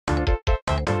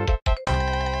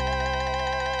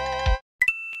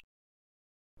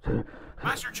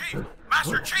Master Chief!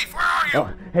 Master Chief, where are you?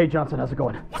 Oh, hey Johnson, how's it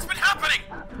going? What's been happening?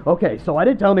 Okay, so I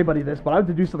didn't tell anybody this, but I had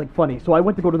to do something funny. So I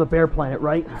went to go to the bear planet,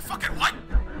 right? Fucking what?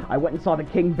 I went and saw the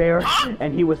king bear, Huh?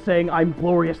 and he was saying I'm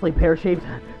gloriously pear-shaped.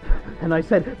 And I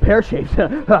said, pear-shaped?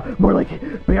 More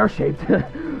like bear-shaped.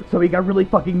 So he got really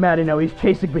fucking mad, and now he's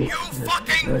chasing me. You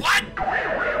fucking what?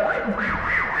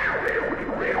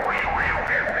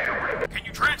 Can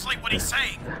you translate what he's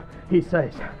saying? He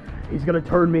says he's gonna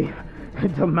turn me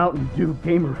into Mountain Dew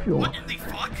gamer fuel. What in the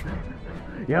fuck?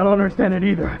 Yeah, I don't understand it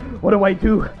either. What do I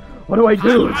do? What do I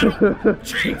do?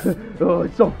 Chief! Oh,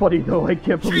 it's so funny though. I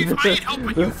can't believe Chief, it. I ain't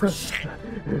helping you for shit!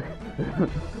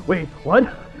 Wait, what?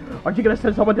 Aren't you gonna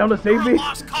send someone down to save You're a me?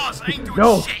 lost cause, I ain't doing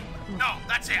No. shit! No,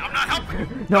 that's it, I'm not helping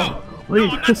you! No,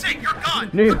 please. No, that's it, you're gone!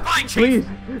 Nee, Goodbye, Chief! please,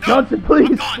 No, Johnson,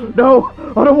 please. I'm gone!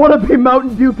 No, I don't want to be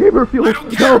Mountain Dew gamer fuel. I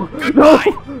don't care. No, Goodbye.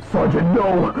 no, Sergeant,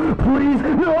 no, please,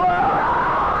 no.